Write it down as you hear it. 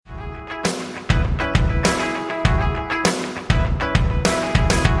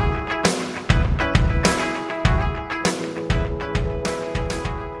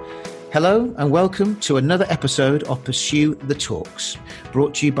Hello and welcome to another episode of Pursue the Talks,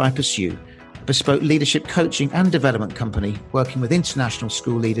 brought to you by Pursue, a bespoke leadership coaching and development company working with international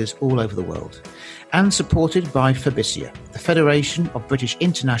school leaders all over the world, and supported by Fabicia, the Federation of British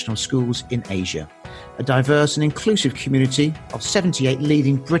International Schools in Asia, a diverse and inclusive community of 78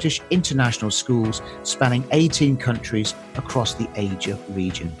 leading British international schools spanning 18 countries across the Asia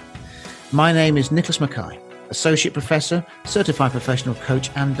region. My name is Nicholas Mackay, Associate Professor, Certified Professional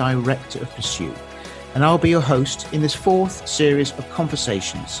Coach and Director of Pursue, and I'll be your host in this fourth series of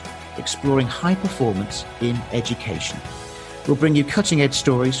conversations exploring high performance in education. We'll bring you cutting-edge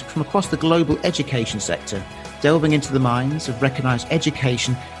stories from across the global education sector, delving into the minds of recognised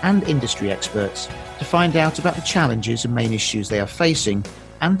education and industry experts to find out about the challenges and main issues they are facing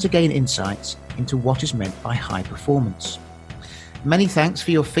and to gain insights into what is meant by high performance. Many thanks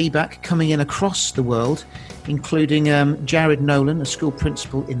for your feedback coming in across the world, including Jared Nolan, a school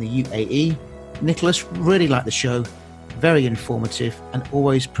principal in the UAE. Nicholas, really liked the show, very informative and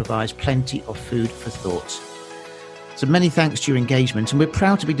always provides plenty of food for thought. So many thanks to your engagement, and we're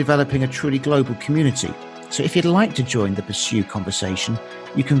proud to be developing a truly global community. So if you'd like to join the Pursue conversation,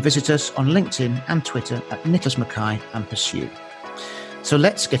 you can visit us on LinkedIn and Twitter at Nicholas Mackay and Pursue. So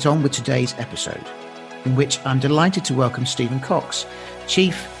let's get on with today's episode, in which I'm delighted to welcome Stephen Cox,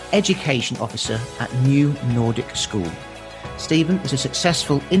 Chief Education Officer at New Nordic School. Stephen is a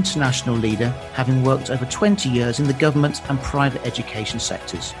successful international leader, having worked over 20 years in the government and private education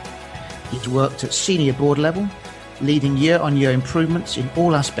sectors. He's worked at senior board level, leading year-on-year improvements in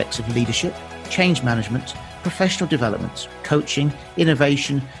all aspects of leadership, change management, professional development, coaching,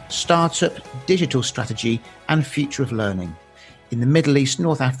 innovation, startup, digital strategy, and future of learning in the Middle East,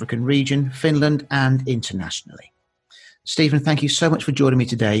 North African region, Finland, and internationally. Stephen, thank you so much for joining me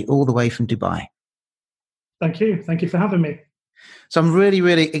today, all the way from Dubai. Thank you. Thank you for having me. So I'm really,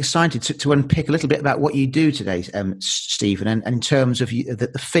 really excited to unpick a little bit about what you do today, Stephen, and in terms of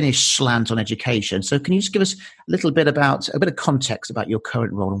the Finnish slant on education. So can you just give us a bit of context about your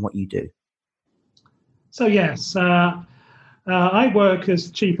current role and what you do? So yes, I work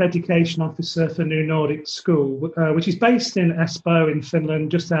as Chief Education Officer for New Nordic School, which is based in Espoo in Finland,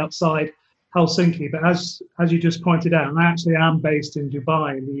 just outside Helsinki. But as you just pointed out, I actually am based in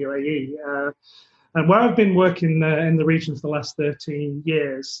Dubai in the UAE, and where I've been working in the region for the last 13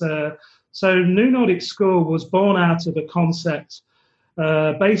 years. So New Nordic School was born out of a concept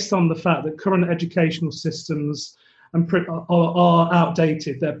based on the fact that current educational systems are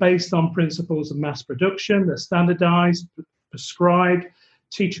outdated. They're based on principles of mass production, they're standardized, prescribed,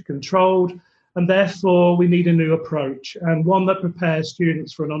 teacher-controlled, and therefore we need a new approach and one that prepares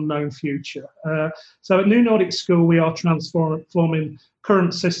students for an unknown future. So at New Nordic School, we are transforming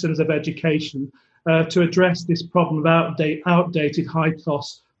current systems of education to address this problem of outdated,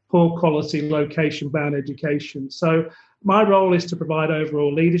 high-cost, poor-quality, location-bound education. So my role is to provide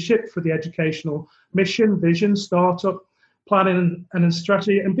overall leadership for the educational mission, vision, startup, planning and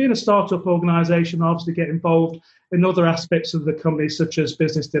strategy. And being a startup organisation, obviously get involved in other aspects of the company, such as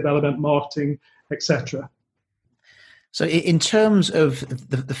business development, marketing, etc. So in terms of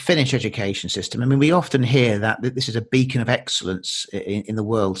the Finnish education system, I mean, we often hear that this is a beacon of excellence in the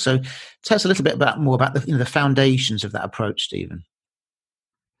world. So tell us a little bit more about the foundations of that approach, Stephen.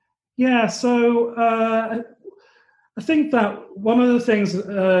 Yeah, so I think that one of the things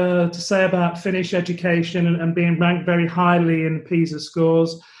to say about Finnish education and being ranked very highly in PISA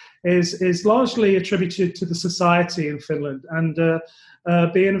scores is largely attributed to the society in Finland and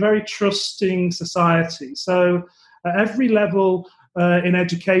being a very trusting society. So at every level in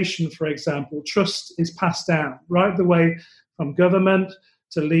education, for example, trust is passed down right the way from government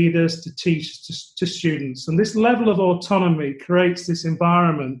to leaders to teachers to students. And this level of autonomy creates this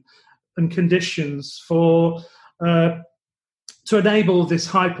environment and conditions for to enable this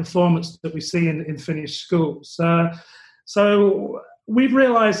high performance that we see in Finnish schools. So we've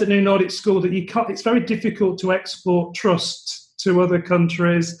realised at New Nordic School that it's very difficult to export trust to other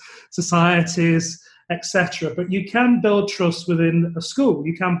countries, societies, etc. But you can build trust within a school.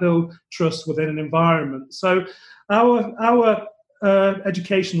 You can build trust within an environment. So our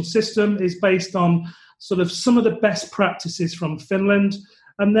educational system is based on sort of some of the best practices from Finland,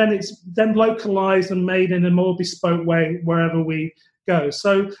 and then it's then localized and made in a more bespoke way wherever we go.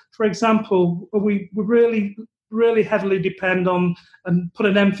 So, for example, we really, really heavily depend on and put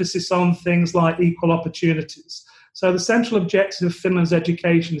an emphasis on things like equal opportunities. So the central objective of Finland's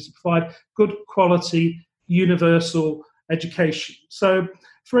education is to provide good quality, universal education. So,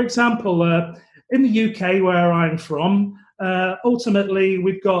 for example, in the UK, where I'm from, ultimately,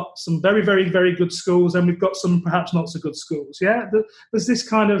 we've got some very, very, very good schools, and we've got some perhaps not so good schools. Yeah, there's this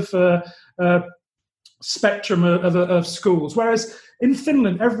kind of spectrum of schools. Whereas in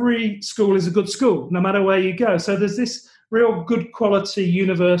Finland, every school is a good school, no matter where you go. So there's this real good quality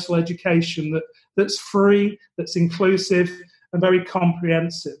universal education that's free, that's inclusive, and very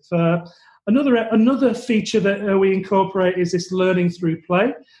comprehensive. Another feature that we incorporate is this learning through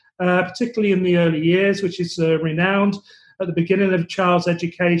play, particularly in the early years, which is renowned at the beginning of a child's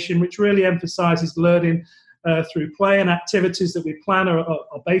education, which really emphasises learning through play, and activities that we plan are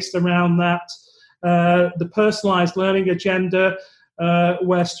based around that. The personalised learning agenda,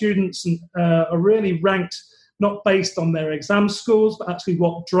 where students are really ranked not based on their exam scores, but actually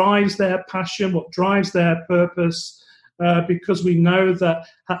what drives their passion, what drives their purpose, because we know that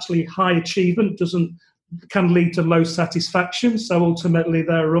actually high achievement can lead to low satisfaction. So ultimately,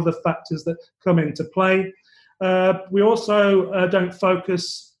 there are other factors that come into play. We also don't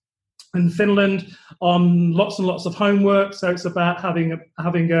focus in Finland on lots and lots of homework, so it's about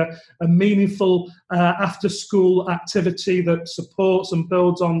having a meaningful after-school activity that supports and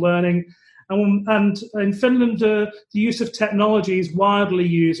builds on learning. And in Finland, the use of technology is widely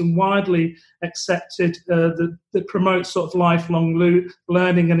used and widely accepted that promotes sort of lifelong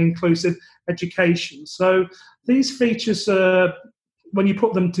learning and inclusive education. So these features, when you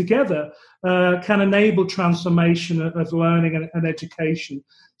put them together, can enable transformation of learning and education.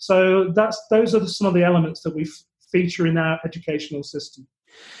 So those are some of the elements that we feature in our educational system.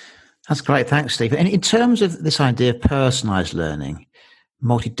 That's great. Thanks, Steve. And in terms of this idea of personalised learning,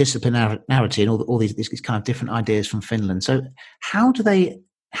 multidisciplinarity, and all these kind of different ideas from Finland. So how do they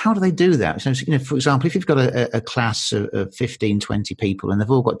do that? So, for example, if you've got a class of 15, 20 people and they've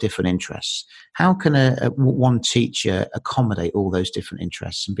all got different interests, how can one teacher accommodate all those different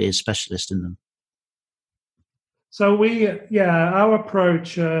interests and be a specialist in them? So our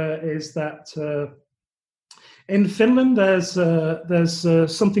approach is that in Finland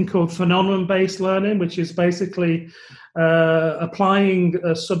there's something called phenomenon-based learning, which is basically applying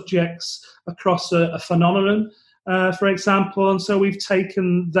subjects across a phenomenon, for example. And so we've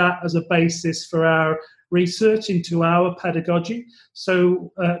taken that as a basis for our research into our pedagogy.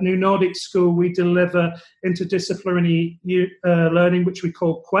 So at New Nordic School, we deliver interdisciplinary learning, which we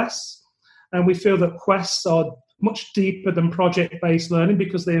call quests. And we feel that quests are much deeper than project-based learning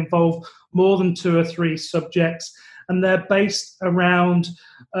because they involve more than 2 or 3 subjects, and they're based around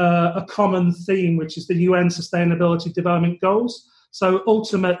a common theme, which is the UN Sustainability Development Goals. So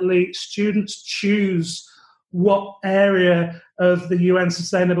ultimately, students choose what area of the UN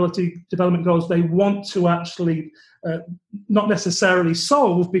Sustainability Development Goals they want to actually not necessarily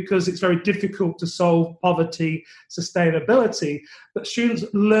solve, because it's very difficult to solve poverty, sustainability, but students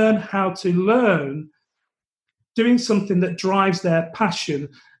learn how to learn doing something that drives their passion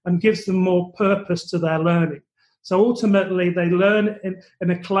and gives them more purpose to their learning. So ultimately, they learn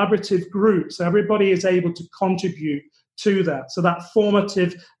in a collaborative group, so everybody is able to contribute to that. So that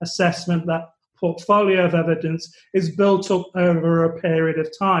formative assessment, that portfolio of evidence is built up over a period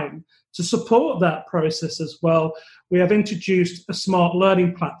of time. To support that process as well, we have introduced a smart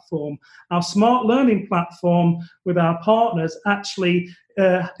learning platform. Our smart learning platform with our partners actually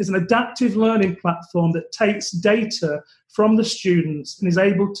is an adaptive learning platform that takes data from the students and is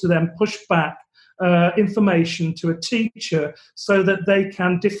able to then push back information to a teacher so that they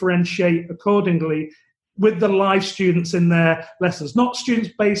can differentiate accordingly with the live students in their lessons. Not students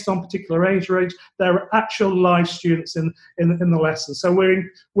based on particular age range, they're actual live students in the lesson. So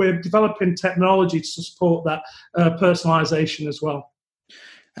we're developing technology to support that personalisation as well.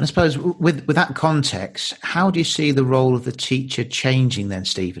 And I suppose with that context, how do you see the role of the teacher changing then,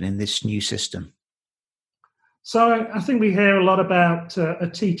 Stephen, in this new system? So I think we hear a lot about a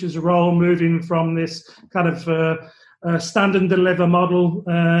teacher's role moving from this kind of stand and deliver model,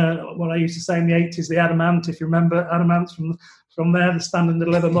 what I used to say in the 80s, the Adamant, if you remember Adamant from there, the stand and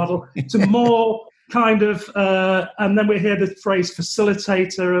deliver model, to more kind of, and then we hear the phrase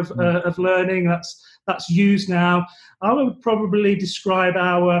facilitator of learning, that's used now. I would probably describe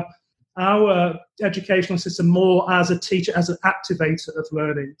our educational system more as a teacher, as an activator of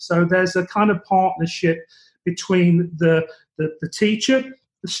learning. So there's a kind of partnership between the teacher,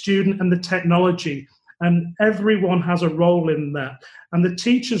 the student, and the technology. And everyone has a role in that. And the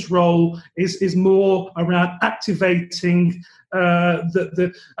teacher's role is more around activating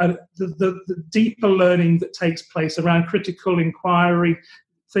the deeper learning that takes place around critical inquiry,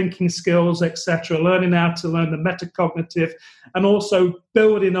 thinking skills, etc., learning how to learn the metacognitive, and also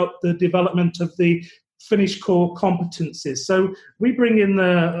building up the development of the Finnish core competencies. So we bring in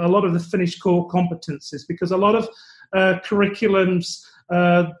a lot of the Finnish core competencies because a lot of curriculums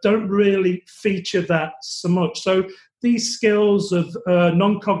don't really feature that so much. So these skills of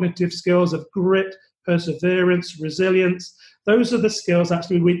non-cognitive skills of grit, perseverance, resilience, those are the skills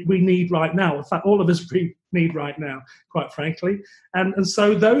actually we need right now. In fact, all of us need right now, quite frankly. And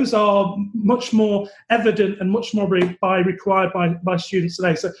so those are much more evident and much more required by students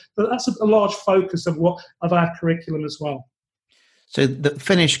today. So that's a large focus of our curriculum as well. So the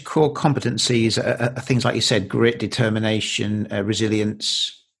Finnish core competencies are things like you said, grit, determination,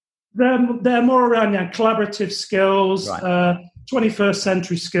 resilience. They're more around collaborative skills, right. 21st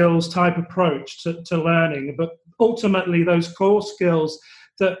century skills type approach to learning. But ultimately, those core skills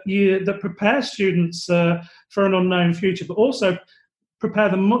that prepare students for an unknown future, but also prepare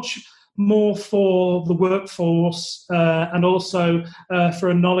them much more for the workforce and also for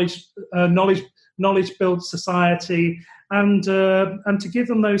a knowledge-built society, and to give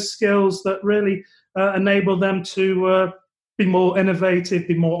them those skills that really enable them to be more innovative,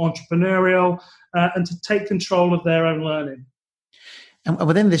 be more entrepreneurial, and to take control of their own learning. And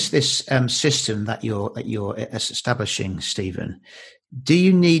within this system that you're establishing, Stephen, do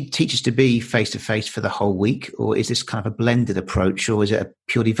you need teachers to be face-to-face for the whole week, or is this kind of a blended approach, or is it a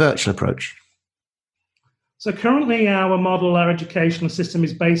purely virtual approach? So currently our educational system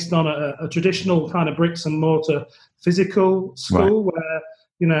is based on a traditional kind of bricks and mortar physical school, right, where,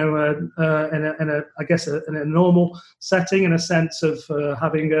 in a normal setting, in a sense of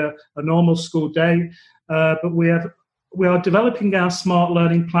having a normal school day. But we are developing our smart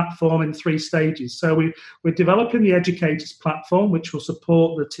learning platform in 3 stages. So we're developing the educators platform, which will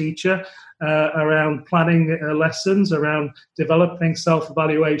support the teacher around planning lessons, around developing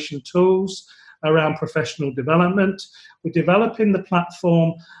self-evaluation tools, around professional development. We're developing the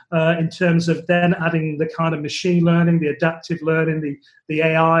platform in terms of then adding the kind of machine learning, the adaptive learning, the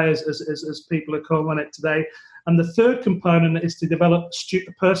AI as people are calling it today. And the third component is to develop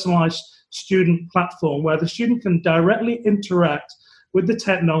a personalized student platform where the student can directly interact with the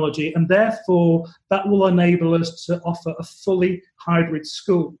technology, and therefore that will enable us to offer a fully hybrid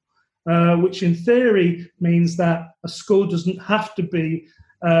school, which in theory means that a school doesn't have to be,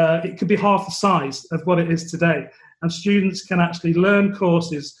 it could be half the size of what it is today. And students can actually learn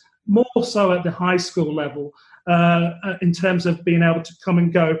courses more so at the high school level in terms of being able to come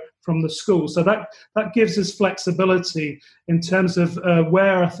and go from the school. So that gives us flexibility in terms of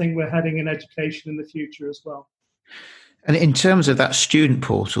where I think we're heading in education in the future as well. And in terms of that student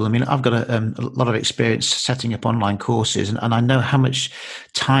portal, I mean, I've got a lot of experience setting up online courses, and I know how much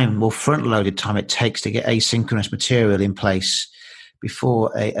time, more front-loaded time it takes to get asynchronous material in place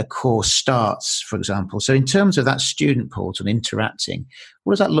before a course starts, for example. So in terms of that student portal interacting,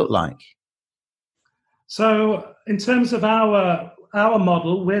 what does that look like? So in terms of our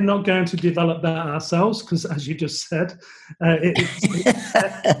model, we're not going to develop that ourselves because, as you just said, it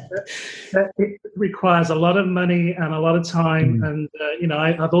requires a lot of money and a lot of time. And,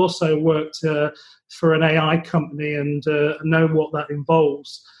 I've also worked for an AI company and know what that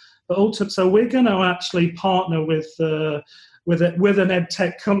involves. But ultimately, so we're going to actually partner with an ed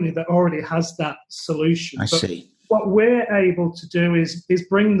tech company that already has that solution. I see. What we're able to do is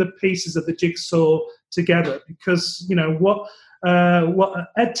bring the pieces of the jigsaw together, because what an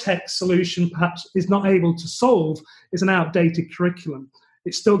ed tech solution perhaps is not able to solve is an outdated curriculum.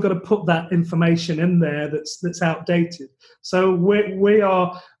 It's still got to put that information in there that's outdated. So we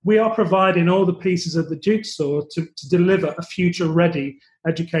are providing all the pieces of the jigsaw to deliver a future-ready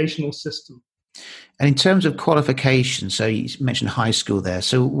educational system. And in terms of qualification, so you mentioned high school there.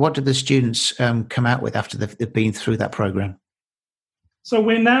 So what do the students come out with after they've been through that program? So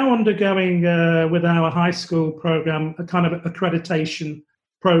we're now undergoing, with our high school program, a kind of accreditation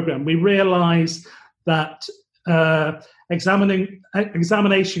program. We realise that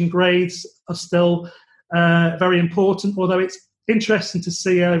examination grades are still very important, although it's interesting to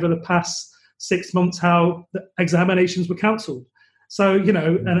see over the past 6 months how the examinations were cancelled. So,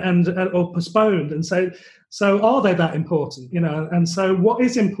 or postponed. And so are they that important, And so what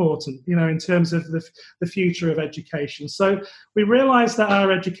is important, in terms of the future of education? So we realize that our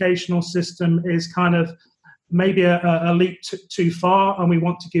educational system is kind of maybe a leap too far, and we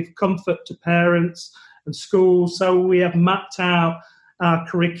want to give comfort to parents and schools. So we have mapped out our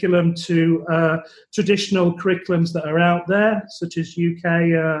curriculum to traditional curriculums that are out there, such as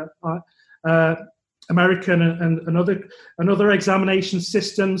UK, American and other examination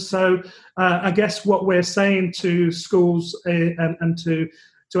systems. So I guess what we're saying to schools and to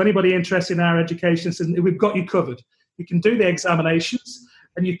anybody interested in our education system, we've got you covered. You can do the examinations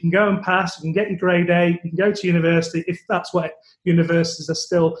and you can go and pass, you can get your grade A, you can go to university if that's what universities are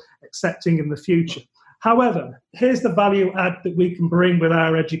still accepting in the future. However, here's the value add that we can bring with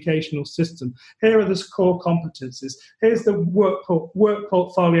our educational system. Here are the core competencies. Here's the work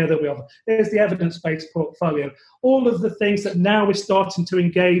portfolio that we offer. Here's the evidence-based portfolio. All of the things that now we're starting to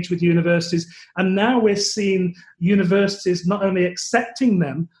engage with universities, and now we're seeing universities not only accepting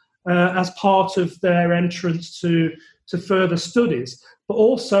them as part of their entrance to further studies, but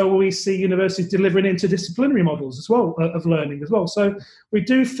also we see universities delivering interdisciplinary models as well of learning as well. So we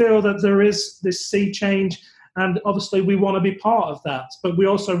do feel that there is this sea change, and obviously we want to be part of that. But we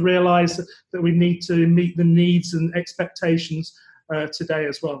also realise that we need to meet the needs and expectations today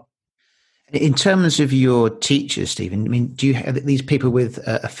as well. In terms of your teachers, Stephen, I mean, do you have these people with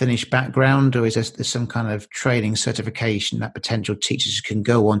a Finnish background, or is there some kind of training certification that potential teachers can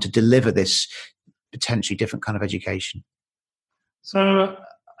go on to deliver this potentially different kind of education? So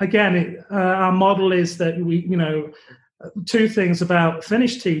again, our model is that we, two things about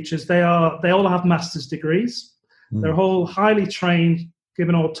Finnish teachers: they all have master's degrees. They're all highly trained,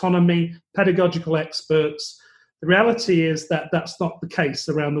 given autonomy, pedagogical experts. The reality is that that's not the case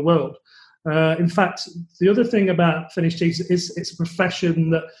around the world. In fact, the other thing about Finnish teachers is it's a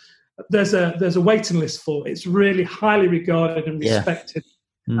profession that there's a waiting list for. It's really highly regarded and respected,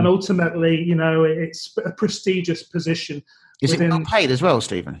 and ultimately, it's a prestigious position. Is it well paid as well,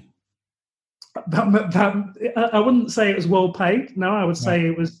 Stephen? I wouldn't say it was well paid. No, I would say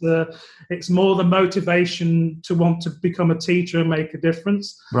it was it's more the motivation to want to become a teacher and make a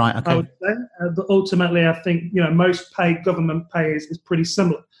difference. Right. Okay. I would say, but ultimately, I think most government pay is pretty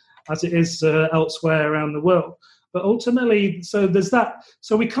similar as it is elsewhere around the world. But ultimately, so there's that.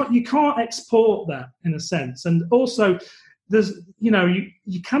 So you can't export that in a sense, and also there's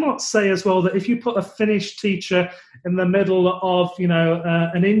you cannot say as well that if you put a Finnish teacher in the middle of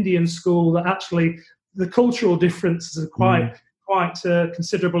an Indian school, that actually the cultural differences are quite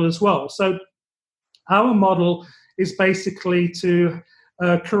considerable as well. So our model is basically to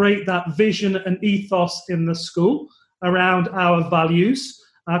create that vision and ethos in the school around our values,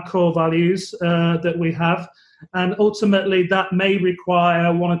 our core values that we have. And ultimately, that may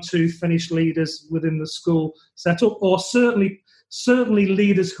require one or two Finnish leaders within the school setup, or certainly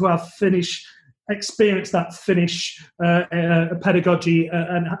leaders who have experienced that Finnish pedagogy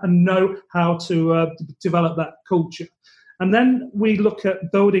and know how to develop that culture. And then we look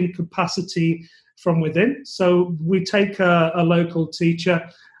at building capacity from within. So we take a local teacher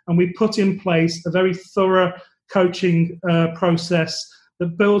and we put in place a very thorough coaching process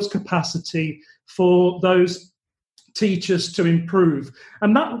that builds capacity for those teachers to improve.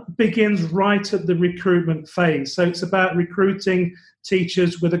 And that begins right at the recruitment phase. So it's about recruiting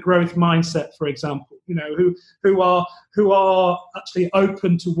teachers with a growth mindset, for example, who are actually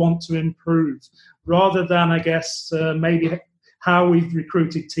open to want to improve, rather than, I guess, maybe how we've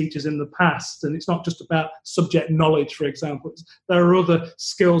recruited teachers in the past. And it's not just about subject knowledge, for example. There are other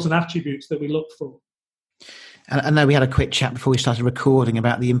skills and attributes that we look for. And I know we had a quick chat before we started recording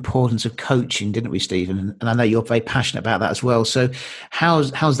about the importance of coaching, didn't we, Stephen? And I know you're very passionate about that as well. So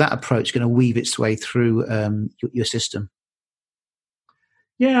how's that approach going to weave its way through your system?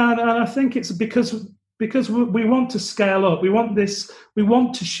 Yeah, and I think it's because we want to scale up. We want to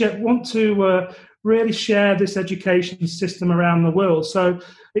really share this education system around the world. So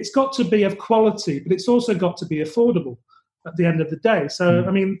it's got to be of quality, but it's also got to be affordable at the end of the day. So, I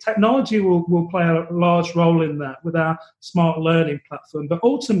mean, technology will play a large role in that with our smart learning platform. But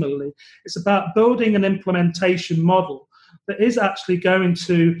ultimately, it's about building an implementation model that is actually going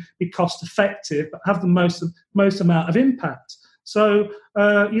to be cost effective, but have the most amount of impact. So,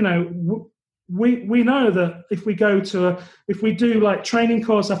 we know that if we do like training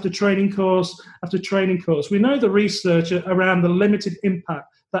course after training course after training course, we know the research around the limited impact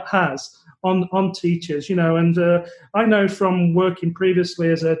that has on teachers, and I know from working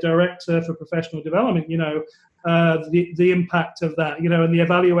previously as a director for professional development, the impact of that, and the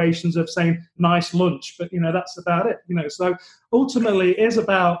evaluations of saying nice lunch, but that's about it, So ultimately, it is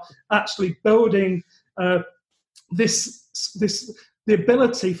about actually building the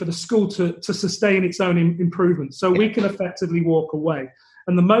ability for the school to sustain its own improvement, so we can effectively walk away.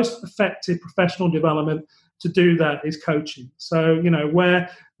 And the most effective professional development to do that is coaching. So where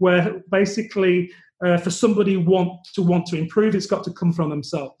basically for somebody want to improve, it's got to come from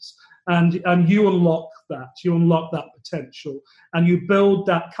themselves, and you unlock that potential, and you build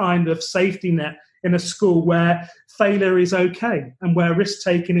that kind of safety net in a school where failure is okay and where risk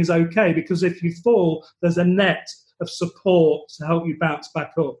taking is okay, because if you fall, there's a net of support to help you bounce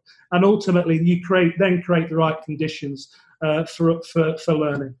back up, and ultimately you create the right conditions for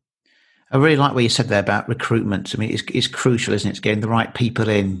learning. I really like what you said there about recruitment. I mean, it's crucial, isn't it? It's getting the right people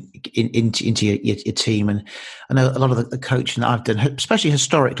in, into your team. And I know a lot of the coaching that I've done, especially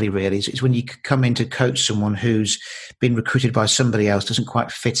historically, really, is when you come in to coach someone who's been recruited by somebody else, doesn't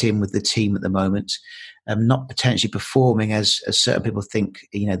quite fit in with the team at the moment, not potentially performing as certain people think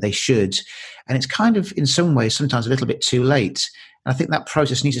they should, and it's kind of in some ways sometimes a little bit too late. And I think that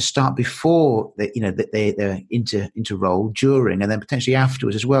process needs to start before they're into role, during, and then potentially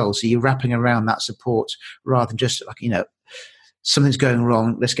afterwards as well. So you're wrapping around that support rather than just something's going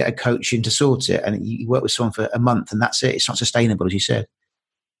wrong, let's get a coach in to sort it, and you work with someone for a month and that's it. It's not sustainable, as you said.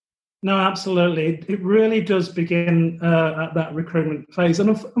 No, absolutely. It really does begin at that recruitment phase,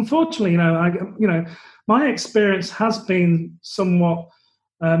 and unfortunately, my experience has been somewhat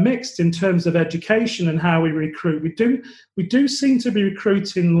mixed in terms of education and how we recruit. We do seem to be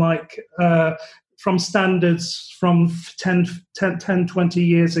recruiting from standards from 10, 20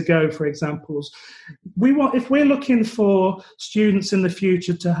 years ago, for example. If we're looking for students in the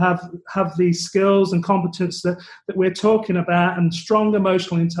future to have these skills and competence that we're talking about, and strong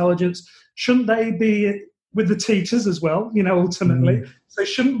emotional intelligence, shouldn't they be with the teachers as well, ultimately? So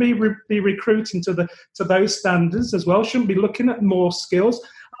shouldn't be recruiting to those standards as well, shouldn't be looking at more skills.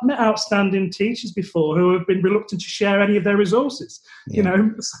 I've met outstanding teachers before who have been reluctant to share any of their resources,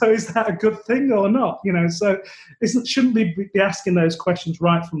 so is that a good thing or not? So shouldn't we be asking those questions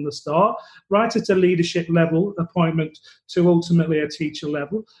right from the start, right at a leadership level appointment to ultimately a teacher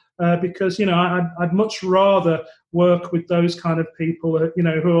level? Because, I'd much rather work with those kind of people,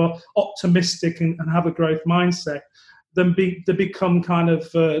 who are optimistic and have a growth mindset than to become kind of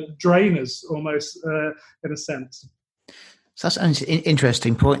drainers almost, in a sense. So that's an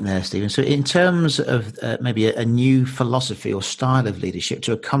interesting point there, Stephen. So in terms of maybe a new philosophy or style of leadership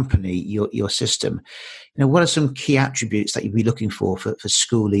to accompany your system, what are some key attributes that you'd be looking for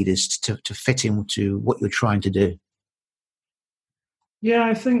school leaders to fit into what you're trying to do? Yeah,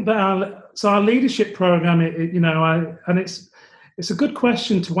 I think that our leadership program, it's a good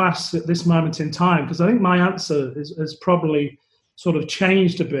question to ask at this moment in time, because I think my answer has probably sort of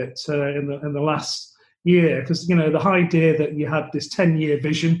changed a bit in the last year, because the idea that you had this 10-year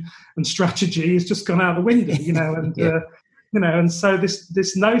vision and strategy has just gone out the window, and yeah. And so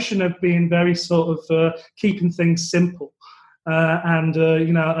this notion of being very sort of keeping things simple, and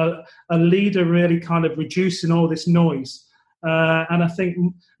a leader really kind of reducing all this noise. And I think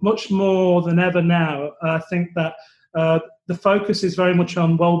much more than ever now, I think that the focus is very much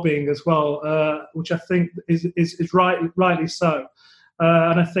on well-being as well, which I think is rightly so.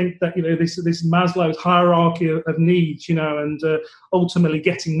 And I think that this Maslow's hierarchy of needs, and ultimately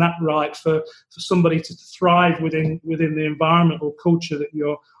getting that right for somebody to thrive within the environment or culture that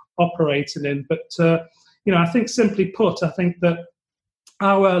you're operating in. But I think, simply put, I think that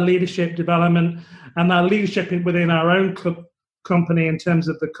our leadership development and our leadership within our own company, in terms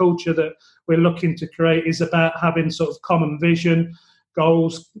of the culture that we're looking to create, is about having sort of common vision,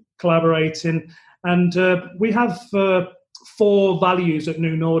 goals, collaborating, and we have 4 values at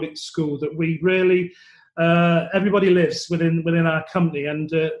New Nordic School that we really everybody lives within our company, and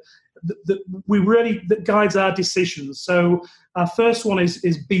that guides our decisions. So our first one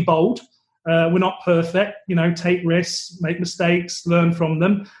is be bold. We're not perfect, take risks, make mistakes, learn from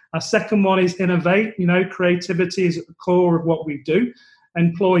them. Our second one is innovate. Creativity is at the core of what we do.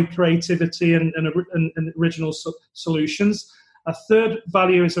 Employ creativity and original solutions. Our third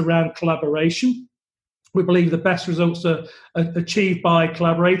value is around collaboration. We believe the best results are achieved by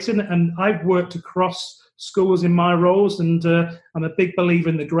collaborating, and I've worked across schools in my roles, and I'm a big believer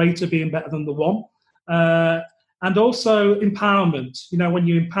in the greater being better than the one. And also empowerment. When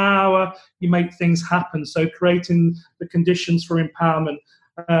you empower, you make things happen. So creating the conditions for empowerment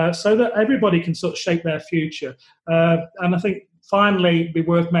so that everybody can sort of shape their future. And I think finally, it'd be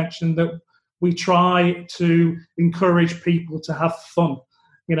worth mentioning that we try to encourage people to have fun.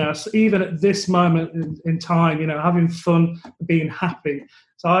 So even at this moment in time, having fun, being happy.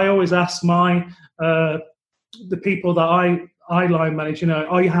 So I always ask the people that I line manage,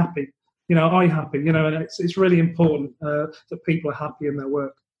 are you happy? Are you happy? And it's really important that people are happy in their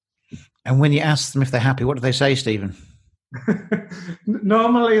work. And when you ask them if they're happy, what do they say, Stephen?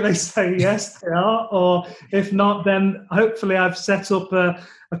 Normally they say yes, they are, or if not, then hopefully I've set up a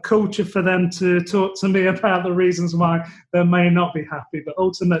culture for them to talk to me about the reasons why they may not be happy. But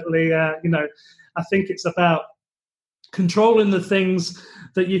ultimately, I think it's about controlling the things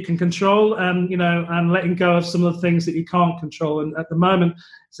that you can control, and and letting go of some of the things that you can't control. And at the moment,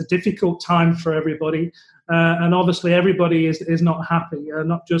 it's a difficult time for everybody, and obviously everybody is not happy.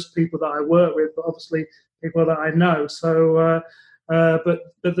 Not just people that I work with, but obviously people that I know. So, but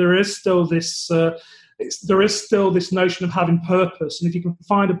there is still this there is still this notion of having purpose, and if you can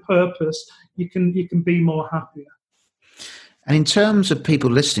find a purpose, you can be more happier. And in terms of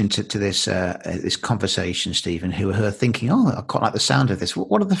people listening to this conversation, Stephen, who are thinking, "Oh, I quite like the sound of this,"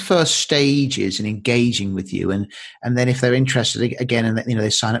 what are the first stages in engaging with you? And then if they're interested again, and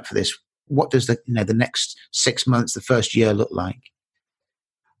they sign up for this, what does the next 6 months, the first year look like?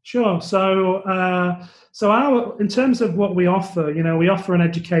 Sure. So in terms of what we offer, we offer an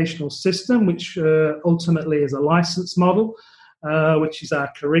educational system which ultimately is a license model, which is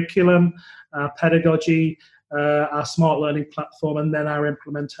our curriculum, our pedagogy, our smart learning platform, and then our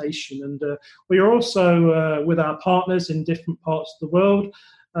implementation. And we are also, with our partners in different parts of the world,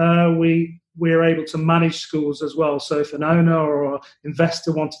 we are able to manage schools as well. So if an owner or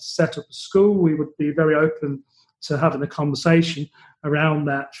investor wanted to set up a school, we would be very open to having a conversation around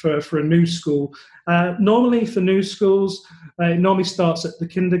that for a new school. Normally for new schools, it normally starts at the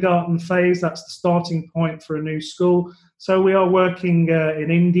kindergarten phase. That's the starting point for a new school. So we are working in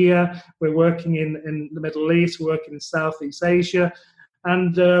India, we're working in the Middle East, we're working in Southeast Asia,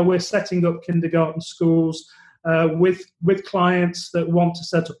 and we're setting up kindergarten schools with clients that want to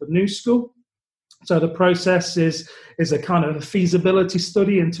set up a new school. So the process is a kind of a feasibility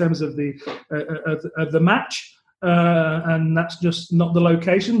study in terms of the match, and that's just not the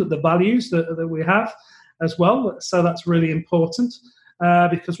location, but the values that we have as well. So that's really important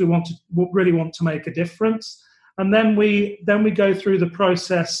because we really want to make a difference. And then we go through the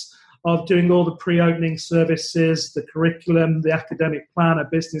process of doing all the pre-opening services, the curriculum, the academic plan, a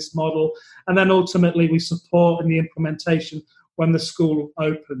business model, and then ultimately we support in the implementation when the school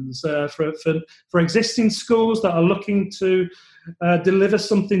opens. For existing schools that are looking to deliver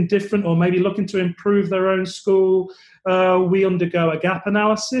something different or maybe looking to improve their own school, we undergo a gap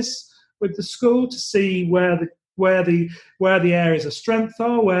analysis with the school to see where the areas of strength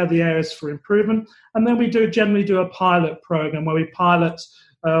are, where the areas for improvement, and then we generally do a pilot program where we pilot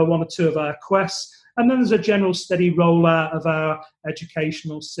one or two of our quests, and then there's a general steady rollout of our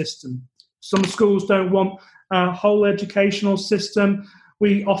educational system. Some schools don't want a whole educational system.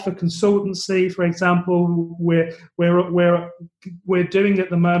 We offer consultancy, for example. We're doing at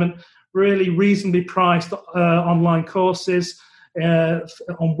the moment really reasonably priced online courses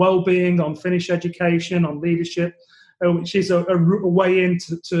on well-being, on Finnish education, on leadership, which is a way in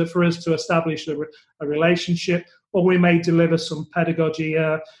for us to establish a relationship, or we may deliver some pedagogy.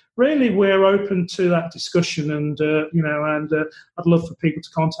 Really, we're open to that discussion, and I'd love for people to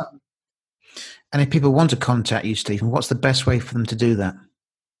contact me. And if people want to contact you, Stephen, what's the best way for them to do that?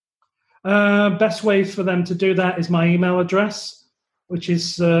 Best way for them to do that is my email address, which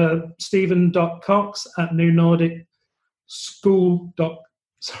is stephen.cox@newnordicschool.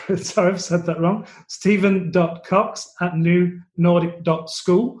 Sorry, I've said that wrong.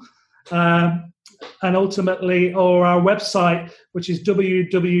 stephen.cox@newnordic.school. And ultimately, or our website, which is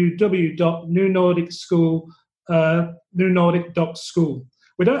www.newnordicschool.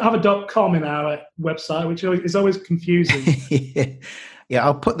 We don't have a .com in our website, which is always confusing. Yeah,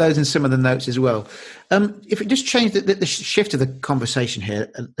 I'll put those in some of the notes as well. If we just change the shift of the conversation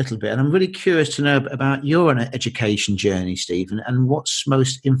here a little bit, and I'm really curious to know about your education journey, Stephen, and what's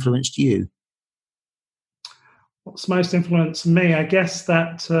most influenced you. What's most influenced me? I guess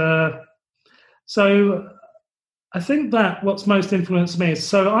that... So I think that what's most influenced me is...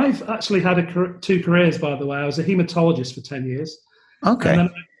 So I've actually had two careers, by the way. I was a haematologist for 10 years. Okay.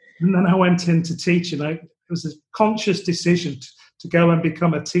 And then I went into teaching. It was a conscious decision to go and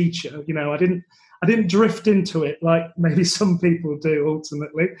become a teacher. I didn't drift into it like maybe some people do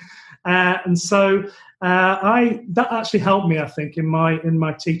ultimately, and so that actually helped me, I think, in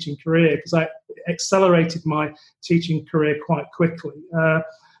my teaching career, because I accelerated my teaching career quite quickly.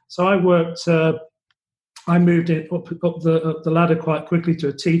 So I worked. I moved up the ladder quite quickly to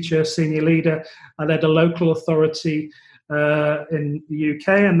a teacher, senior leader. I led a local authority in the UK,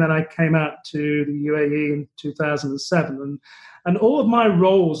 and then I came out to the UAE in 2007. And all of my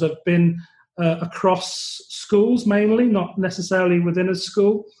roles have been across schools, mainly, not necessarily within a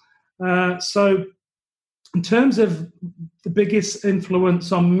school. So in terms of the biggest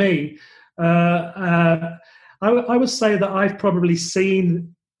influence on me, I would say that I've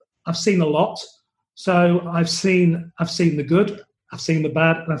seen a lot. So I've seen the good, I've seen the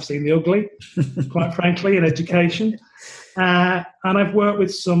bad, and I've seen the ugly, quite frankly, in education. And I've worked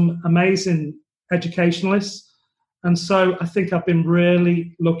with some amazing educationalists. And so I think I've been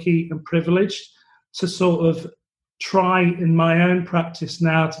really lucky and privileged to sort of try in my own practice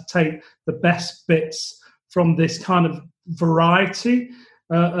now to take the best bits from this kind of variety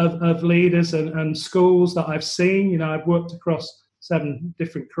of leaders and schools that I've seen. I've worked across 7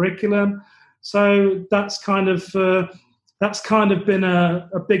 different curriculum. So that's kind of been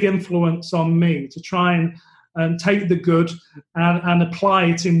a big influence on me to try and take the good and apply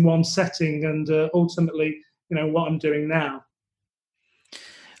it in one setting, and ultimately, what I'm doing now.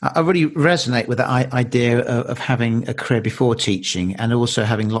 I really resonate with that idea of having a career before teaching and also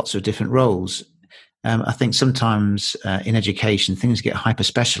having lots of different roles. I think sometimes in education, things get hyper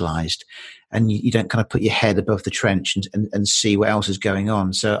specialized and you don't kind of put your head above the trench and see what else is going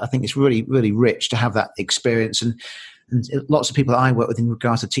on. So I think it's really, really rich to have that experience. And lots of people that I work with in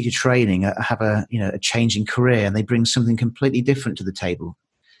regards to teacher training have a changing career, and they bring something completely different to the table,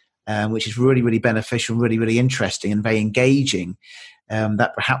 which is really, really beneficial, really, really interesting and very engaging.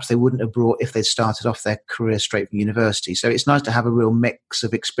 That perhaps they wouldn't have brought if they'd started off their career straight from university. So it's nice to have a real mix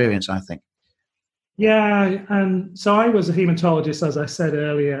of experience, I think. Yeah, and so I was a hematologist, as I said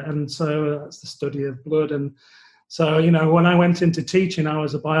earlier, and so that's the study of blood. And so, when I went into teaching, I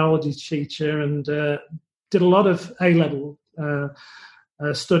was a biology teacher and did a lot of A-level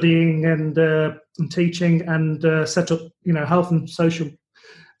studying and teaching, and set up, health and social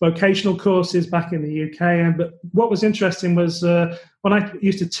vocational courses back in the UK. But what was interesting was when I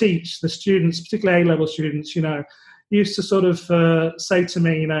used to teach the students, particularly A-level students, used to sort of say to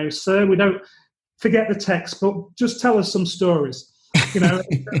me, sir, we don't forget the text, but just tell us some stories.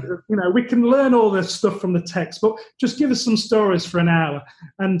 We can learn all this stuff from the text, but just give us some stories for an hour.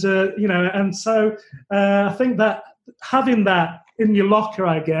 And and so I think that having that in your locker,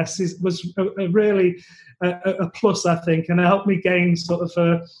 I guess, was really a plus, I think, and it helped me gain sort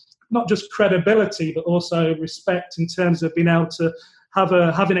of not just credibility, but also respect in terms of being able to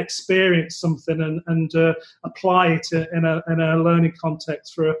having experienced something and apply it in a learning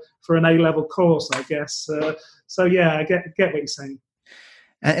context for an A-level course, I guess. So yeah, I get what you're saying.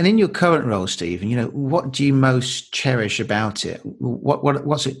 And in your current role, Stephen, what do you most cherish about it?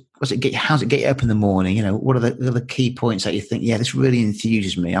 What's it get? How does it get you up in the morning? What are the key points that you think, yeah, this really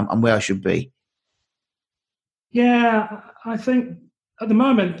enthuses me. I'm where I should be. Yeah, I think at the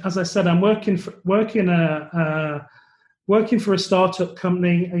moment, as I said, I'm working for a startup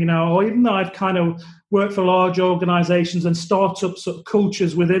company, or even though I've kind of worked for large organizations and startup sort of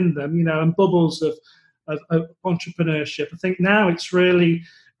cultures within them, and bubbles of entrepreneurship. I think now it's really,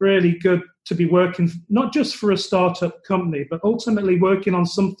 really good to be working not just for a startup company, but ultimately working on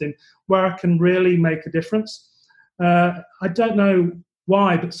something where I can really make a difference. I don't know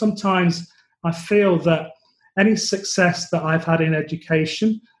why, but sometimes I feel that any success that I've had in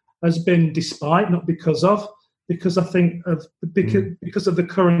education has been despite, not because of. Because I think because of the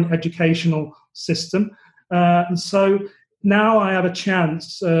current educational system, and so now I have a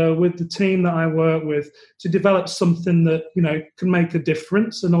chance with the team that I work with to develop something that can make a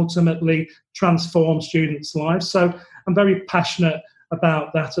difference and ultimately transform students' lives. So I'm very passionate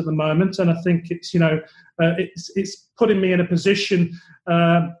about that at the moment, and I think it's it's putting me in a position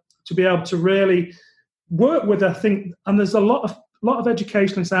to be able to really work with. I think, and there's a lot of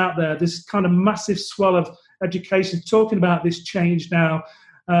educationalists out there. This kind of massive swell of education talking about this change now,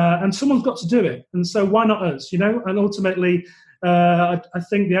 and someone's got to do it, and so why not us? And ultimately I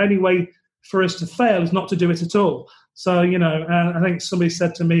think the only way for us to fail is not to do it at all. So and I think somebody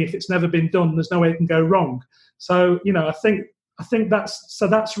said to me, if it's never been done, there's no way it can go wrong. So I think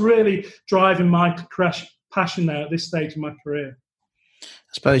that's really driving my passion now at this stage of my career.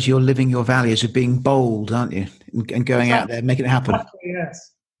 I suppose you're living your values of being bold, aren't you, and going out there, making it happen. Exactly,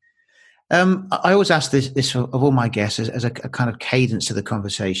 yes. I always ask this of all my guests as a kind of cadence to the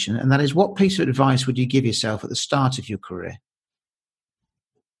conversation, and that is, what piece of advice would you give yourself at the start of your career?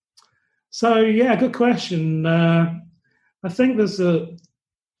 So, yeah, good question. I think there's in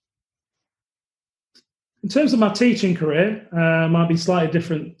terms of my teaching career, might be slightly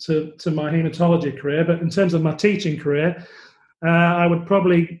different to my hematology career, but in terms of my teaching career, I would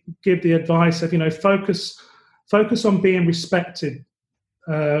probably give the advice of, focus on being respected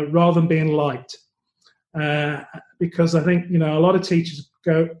rather than being liked, because I think a lot of teachers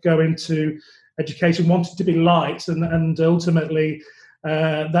go into education wanting to be liked, and ultimately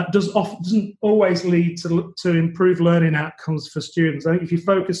that doesn't always lead to improve learning outcomes for students. I think if you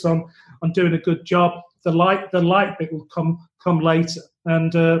focus on doing a good job, the like bit will come later.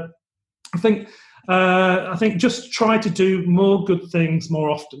 And I think just try to do more good things more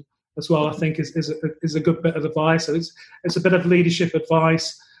often as well, I think is a good bit of advice. So it's a bit of leadership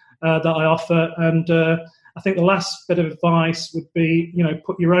advice that I offer. And I think the last bit of advice would be,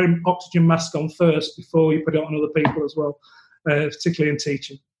 put your own oxygen mask on first before you put it on other people as well, particularly in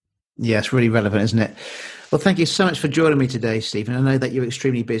teaching. Yeah, it's really relevant, isn't it? Well, thank you so much for joining me today, Stephen. I know that you're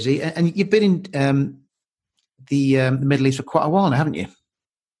extremely busy, and you've been in the Middle East for quite a while now, haven't you?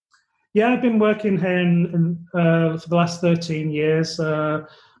 Yeah, I've been working here for the last 13 years,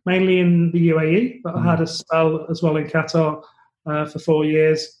 mainly in the UAE, but I had a spell as well in Qatar for 4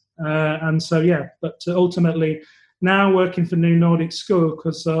 years. And so, but ultimately now working for New Nordic School,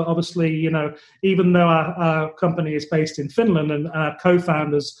 because obviously, even though our company is based in Finland and our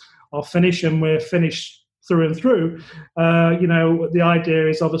co-founders are Finnish and we're Finnish through and through, the idea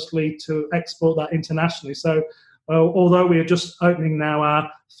is obviously to export that internationally. So although we are just opening now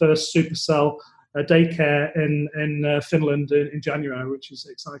our first Supercell daycare in Finland in January, which is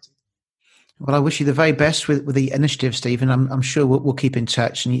exciting. Well, I wish you the very best with the initiative, Stephen. I'm sure we'll keep in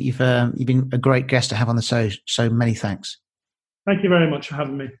touch, and you've been a great guest to have on the show. So many thanks. Thank you very much for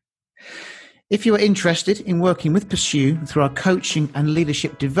having me. If you are interested in working with Pursue through our coaching and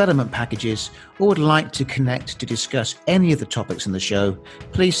leadership development packages, or would like to connect to discuss any of the topics in the show,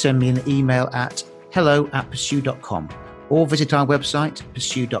 please send me an email at hello@pursue.com or visit our website,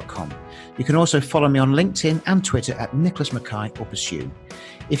 pursue.com. You can also follow me on LinkedIn and Twitter at Nicholas Mackay or Pursue.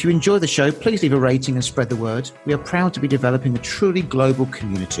 If you enjoy the show, please leave a rating and spread the word. We are proud to be developing a truly global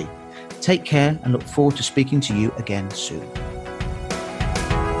community. Take care and look forward to speaking to you again soon.